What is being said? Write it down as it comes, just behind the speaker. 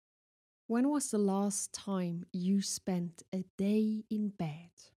When was the last time you spent a day in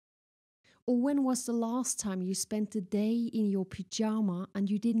bed? Or when was the last time you spent a day in your pyjama and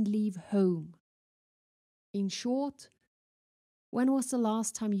you didn't leave home? In short, when was the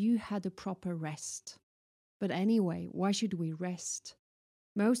last time you had a proper rest? But anyway, why should we rest?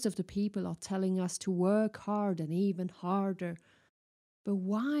 Most of the people are telling us to work hard and even harder. But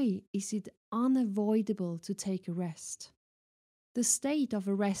why is it unavoidable to take a rest? The state of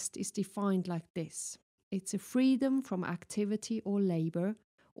a rest is defined like this. It's a freedom from activity or labor,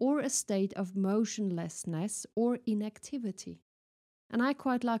 or a state of motionlessness or inactivity. And I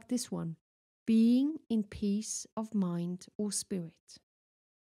quite like this one, being in peace of mind or spirit.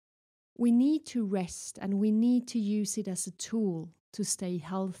 We need to rest and we need to use it as a tool to stay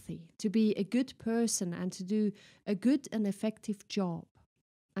healthy, to be a good person and to do a good and effective job.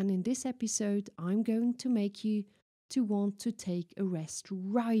 And in this episode, I'm going to make you to want to take a rest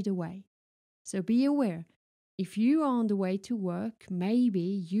right away. So be aware, if you are on the way to work, maybe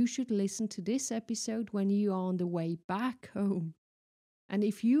you should listen to this episode when you are on the way back home. And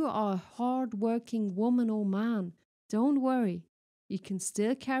if you are a hardworking woman or man, don't worry, you can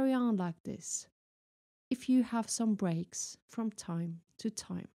still carry on like this if you have some breaks from time to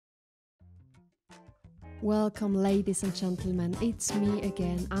time. Welcome, ladies and gentlemen, it's me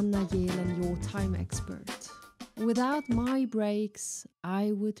again, Annajelen, your time expert. Without my breaks,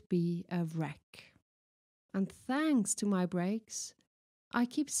 I would be a wreck. And thanks to my breaks, I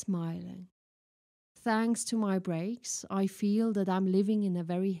keep smiling. Thanks to my breaks, I feel that I'm living in a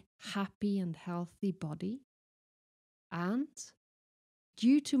very happy and healthy body. And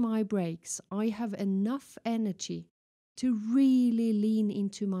due to my breaks, I have enough energy to really lean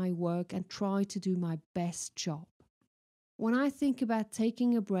into my work and try to do my best job. When I think about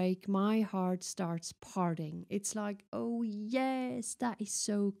taking a break, my heart starts partying. It's like, oh yes, that is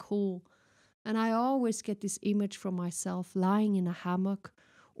so cool. And I always get this image from myself lying in a hammock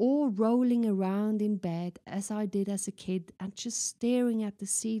or rolling around in bed as I did as a kid and just staring at the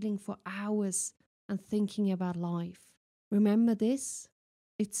ceiling for hours and thinking about life. Remember this?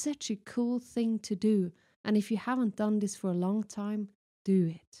 It's such a cool thing to do. And if you haven't done this for a long time, do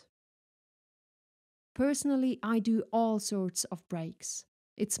it. Personally, I do all sorts of breaks.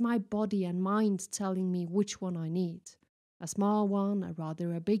 It's my body and mind telling me which one I need. A small one,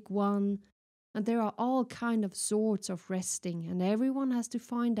 a big one. And there are all kind of sorts of resting, and everyone has to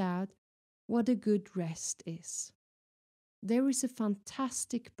find out what a good rest is. There is a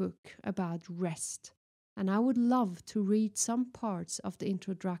fantastic book about rest, and I would love to read some parts of the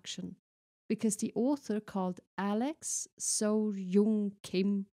introduction, because the author, called Alex So-Jung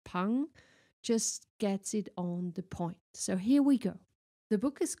Kim Pang, just gets it on the point. So here we go. The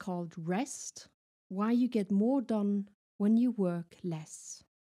book is called Rest, Why You Get More Done When You Work Less,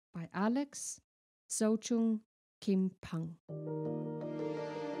 by Alex So-Jung Kim Pang.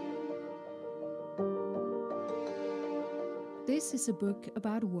 This is a book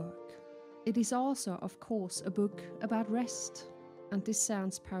about work. It is also, of course, a book about rest. And this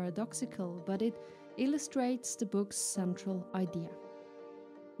sounds paradoxical, but it illustrates the book's central idea.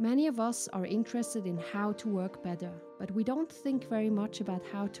 Many of us are interested in how to work better, but we don't think very much about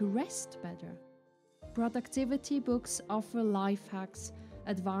how to rest better. Productivity books offer life hacks,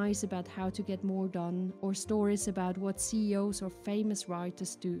 advice about how to get more done, or stories about what CEOs or famous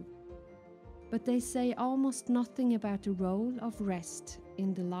writers do. But they say almost nothing about the role of rest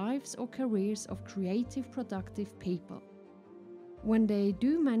in the lives or careers of creative, productive people. When they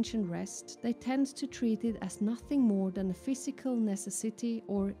do mention rest, they tend to treat it as nothing more than a physical necessity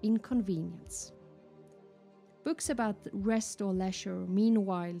or inconvenience. Books about rest or leisure,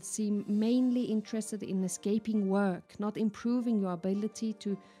 meanwhile, seem mainly interested in escaping work, not improving your ability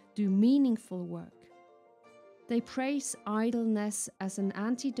to do meaningful work. They praise idleness as an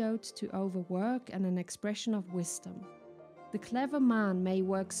antidote to overwork and an expression of wisdom. The clever man may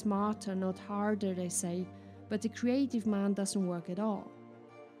work smarter, not harder, they say, but the creative man doesn't work at all.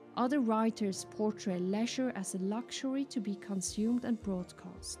 Other writers portray leisure as a luxury to be consumed and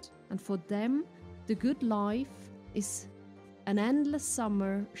broadcast. And for them, the good life is an endless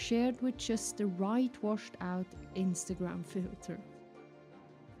summer shared with just the right washed out Instagram filter.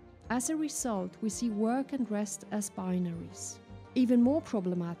 As a result, we see work and rest as binaries. Even more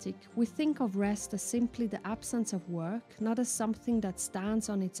problematic, we think of rest as simply the absence of work, not as something that stands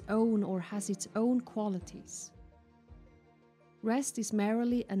on its own or has its own qualities. Rest is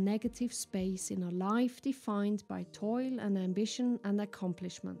merely a negative space in a life defined by toil and ambition and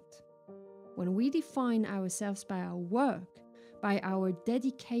accomplishment. When we define ourselves by our work, by our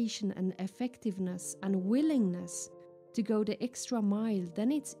dedication and effectiveness and willingness, to go the extra mile,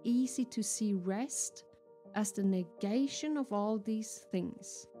 then it's easy to see rest as the negation of all these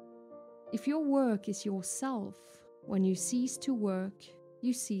things. If your work is yourself, when you cease to work,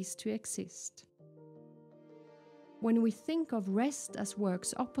 you cease to exist. When we think of rest as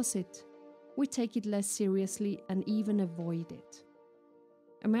work's opposite, we take it less seriously and even avoid it.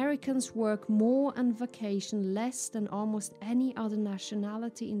 Americans work more and vacation less than almost any other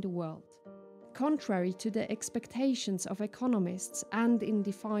nationality in the world. Contrary to the expectations of economists and in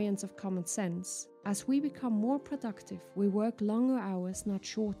defiance of common sense, as we become more productive, we work longer hours, not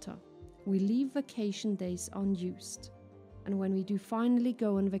shorter. We leave vacation days unused. And when we do finally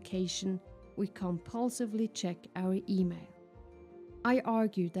go on vacation, we compulsively check our email. I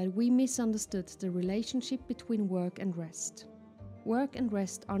argue that we misunderstood the relationship between work and rest. Work and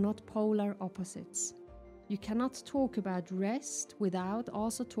rest are not polar opposites. You cannot talk about rest without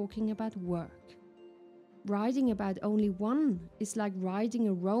also talking about work. Writing about only one is like writing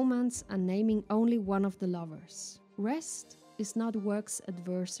a romance and naming only one of the lovers. Rest is not work's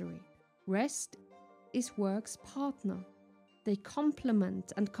adversary. Rest is work's partner. They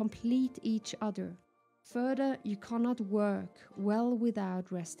complement and complete each other. Further, you cannot work well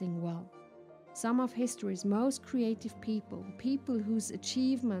without resting well. Some of history's most creative people, people whose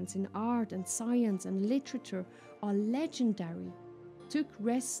achievements in art and science and literature are legendary, took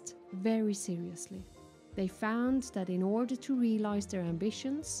rest very seriously. They found that in order to realize their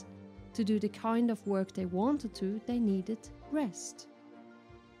ambitions, to do the kind of work they wanted to, they needed rest.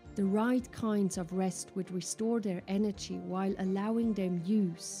 The right kinds of rest would restore their energy while allowing their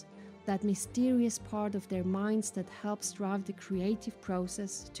muse, that mysterious part of their minds that helps drive the creative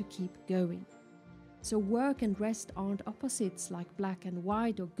process, to keep going. So work and rest aren't opposites like black and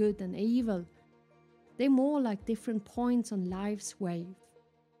white or good and evil. They're more like different points on life's wave.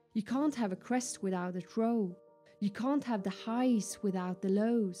 You can't have a crest without a trough. You can't have the highs without the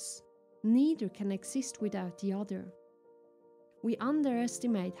lows. Neither can exist without the other. We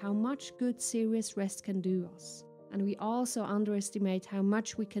underestimate how much good serious rest can do us, and we also underestimate how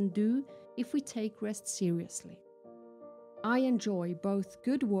much we can do if we take rest seriously. I enjoy both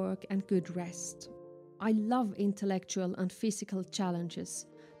good work and good rest. I love intellectual and physical challenges,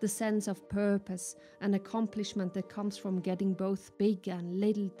 the sense of purpose and accomplishment that comes from getting both big and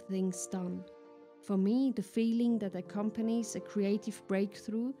little things done. For me, the feeling that accompanies a creative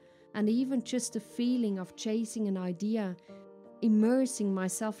breakthrough, and even just the feeling of chasing an idea, immersing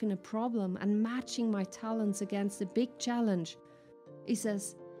myself in a problem and matching my talents against a big challenge, is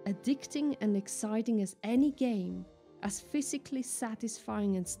as addicting and exciting as any game, as physically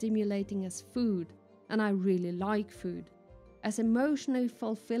satisfying and stimulating as food, and I really like food, as emotionally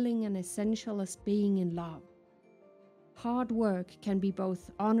fulfilling and essential as being in love. Hard work can be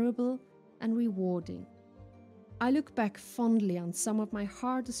both honorable and rewarding. I look back fondly on some of my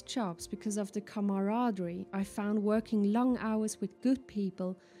hardest jobs because of the camaraderie I found working long hours with good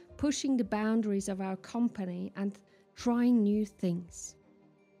people, pushing the boundaries of our company and trying new things.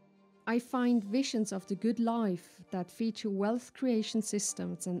 I find visions of the good life that feature wealth creation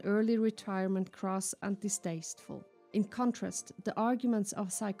systems and early retirement cross and distasteful. In contrast, the arguments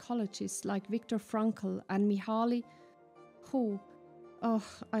of psychologists like Viktor Frankl and Mihaly, I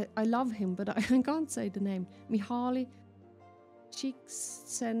love him, but I can't say the name. Mihaly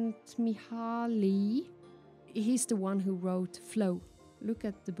Csikszentmihalyi. He's the one who wrote Flow. Look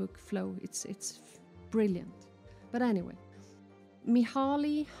at the book Flow. It's brilliant. But anyway,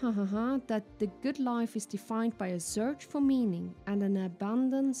 Mihaly, that the good life is defined by a search for meaning and an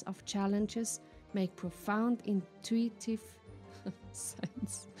abundance of challenges make profound intuitive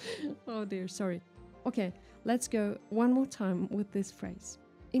sense. Oh dear, sorry. Okay, let's go one more time with this phrase.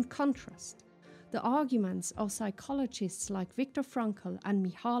 In contrast, the arguments of psychologists like Viktor Frankl and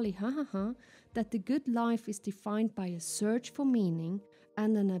Mihaly, that the good life is defined by a search for meaning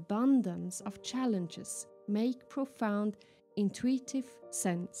and an abundance of challenges make profound intuitive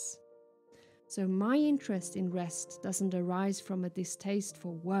sense. So my interest in rest doesn't arise from a distaste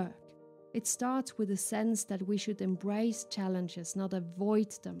for work. It starts with a sense that we should embrace challenges, not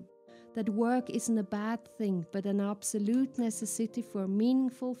avoid them. That work isn't a bad thing, but an absolute necessity for a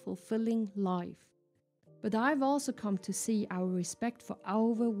meaningful, fulfilling life. But I've also come to see our respect for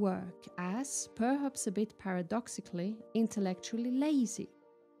overwork as, perhaps a bit paradoxically, intellectually lazy.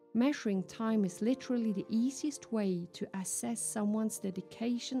 Measuring time is literally the easiest way to assess someone's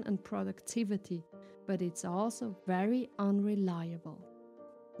dedication and productivity, but it's also very unreliable.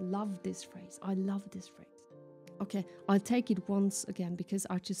 Love this phrase. I love this phrase. Okay, I'll take it once again because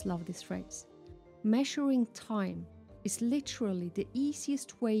I just love this phrase. Measuring time is literally the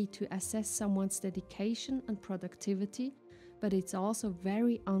easiest way to assess someone's dedication and productivity, but it's also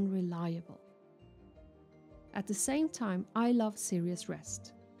very unreliable. At the same time, I love serious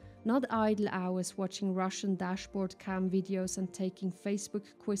rest. Not idle hours watching Russian dashboard cam videos and taking Facebook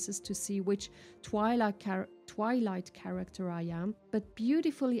quizzes to see which Twilight character I am, but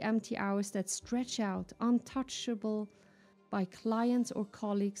beautifully empty hours that stretch out, untouchable by clients or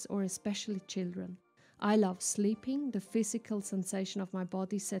colleagues or especially children. I love sleeping, the physical sensation of my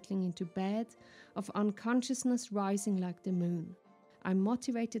body settling into bed, of unconsciousness rising like the moon. I'm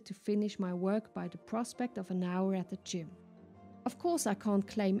motivated to finish my work by the prospect of an hour at the gym. Of course, I can't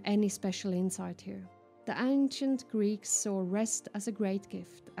claim any special insight here. The ancient Greeks saw rest as a great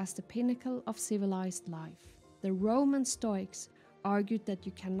gift, as the pinnacle of civilized life. The Roman Stoics argued that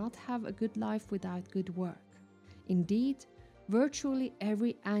you cannot have a good life without good work. Indeed, virtually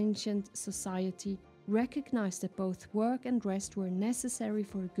every ancient society recognized that both work and rest were necessary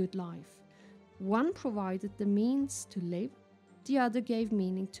for a good life. One provided the means to live, the other gave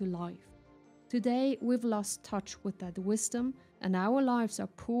meaning to life. Today, we've lost touch with that wisdom, and our lives are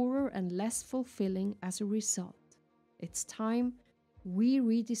poorer and less fulfilling as a result. It's time we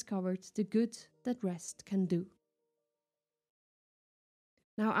rediscovered the good that rest can do.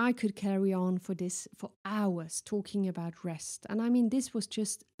 Now, I could carry on for hours talking about rest, and I mean, this was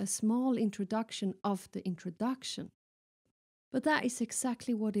just a small introduction of the introduction. But that is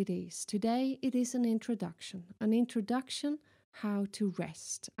exactly what it is. Today, it is an introduction how to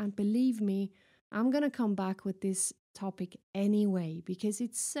rest. And believe me, I'm going to come back with this topic anyway, because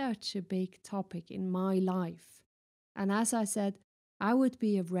it's such a big topic in my life. And as I said, I would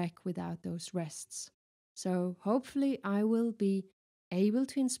be a wreck without those rests. So hopefully I will be able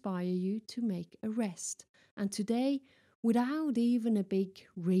to inspire you to make a rest. And today, without even a big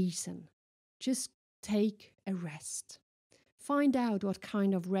reason, just take a rest. Find out what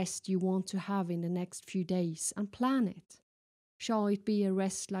kind of rest you want to have in the next few days and plan it. Shall it be a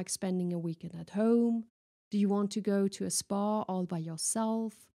rest like spending a weekend at home? Do you want to go to a spa all by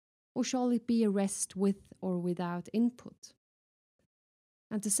yourself? Or shall it be a rest with or without input?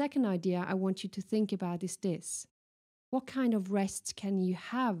 And the second idea I want you to think about is this. What kind of rests can you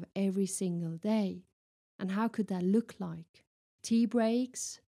have every single day? And how could that look like? Tea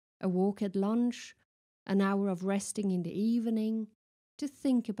breaks? A walk at lunch? An hour of resting in the evening? To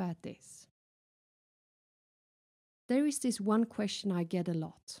think about this. There is this one question I get a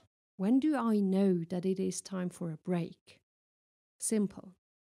lot. When do I know that it is time for a break? Simple.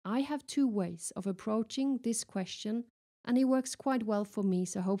 I have two ways of approaching this question, and it works quite well for me,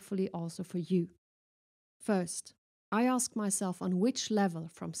 so hopefully also for you. First, I ask myself on which level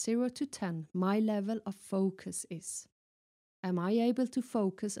from 0 to 10 my level of focus is. Am I able to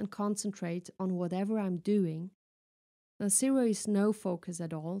focus and concentrate on whatever I'm doing? Now 0 is no focus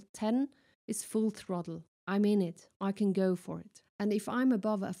at all, 10 is full throttle. I'm in it, I can go for it. And if I'm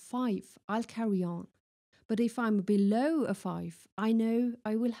above a 5, I'll carry on. But if I'm below a 5, I know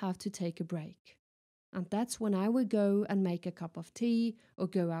I will have to take a break. And that's when I will go and make a cup of tea or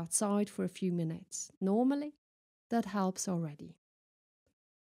go outside for a few minutes. Normally, that helps already.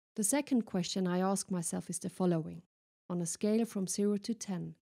 The second question I ask myself is the following. On a scale from 0 to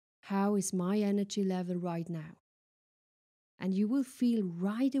 10, how is my energy level right now? And you will feel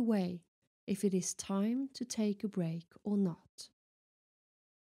right away if it is time to take a break or not.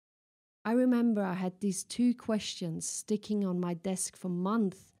 I remember I had these two questions sticking on my desk for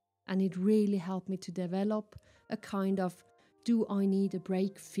months, and it really helped me to develop a kind of do I need a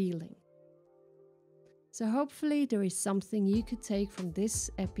break feeling. So hopefully there is something you could take from this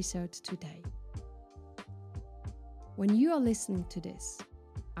episode today. When you are listening to this,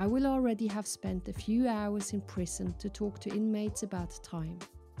 I will already have spent a few hours in prison to talk to inmates about time,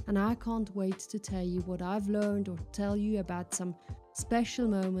 and I can't wait to tell you what I've learned or tell you about some special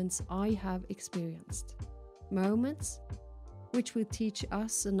moments I have experienced. Moments which will teach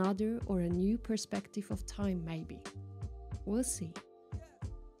us another or a new perspective of time maybe. We'll see.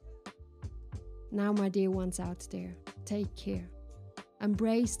 Now, my dear ones out there, take care.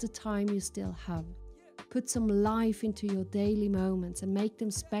 Embrace the time you still have. Put some life into your daily moments and make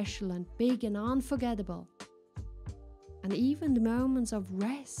them special and big and unforgettable. And even the moments of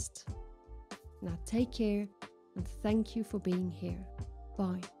rest. Now take care and thank you for being here.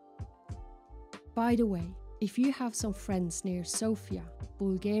 Bye. By the way, if you have some friends near Sofia,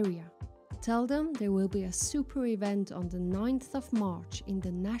 Bulgaria, tell them there will be a super event on the 9th of March in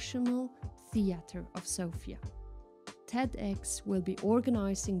the National Theatre of Sofia. TEDx will be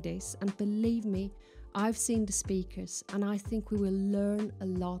organizing this, and believe me, I've seen the speakers and I think we will learn a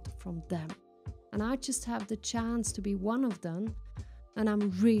lot from them. And I just have the chance to be one of them. And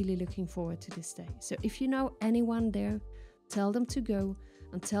I'm really looking forward to this day. So if you know anyone there, tell them to go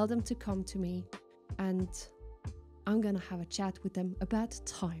and tell them to come to me. And I'm going to have a chat with them about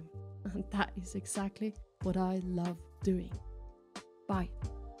time. And that is exactly what I love doing. Bye.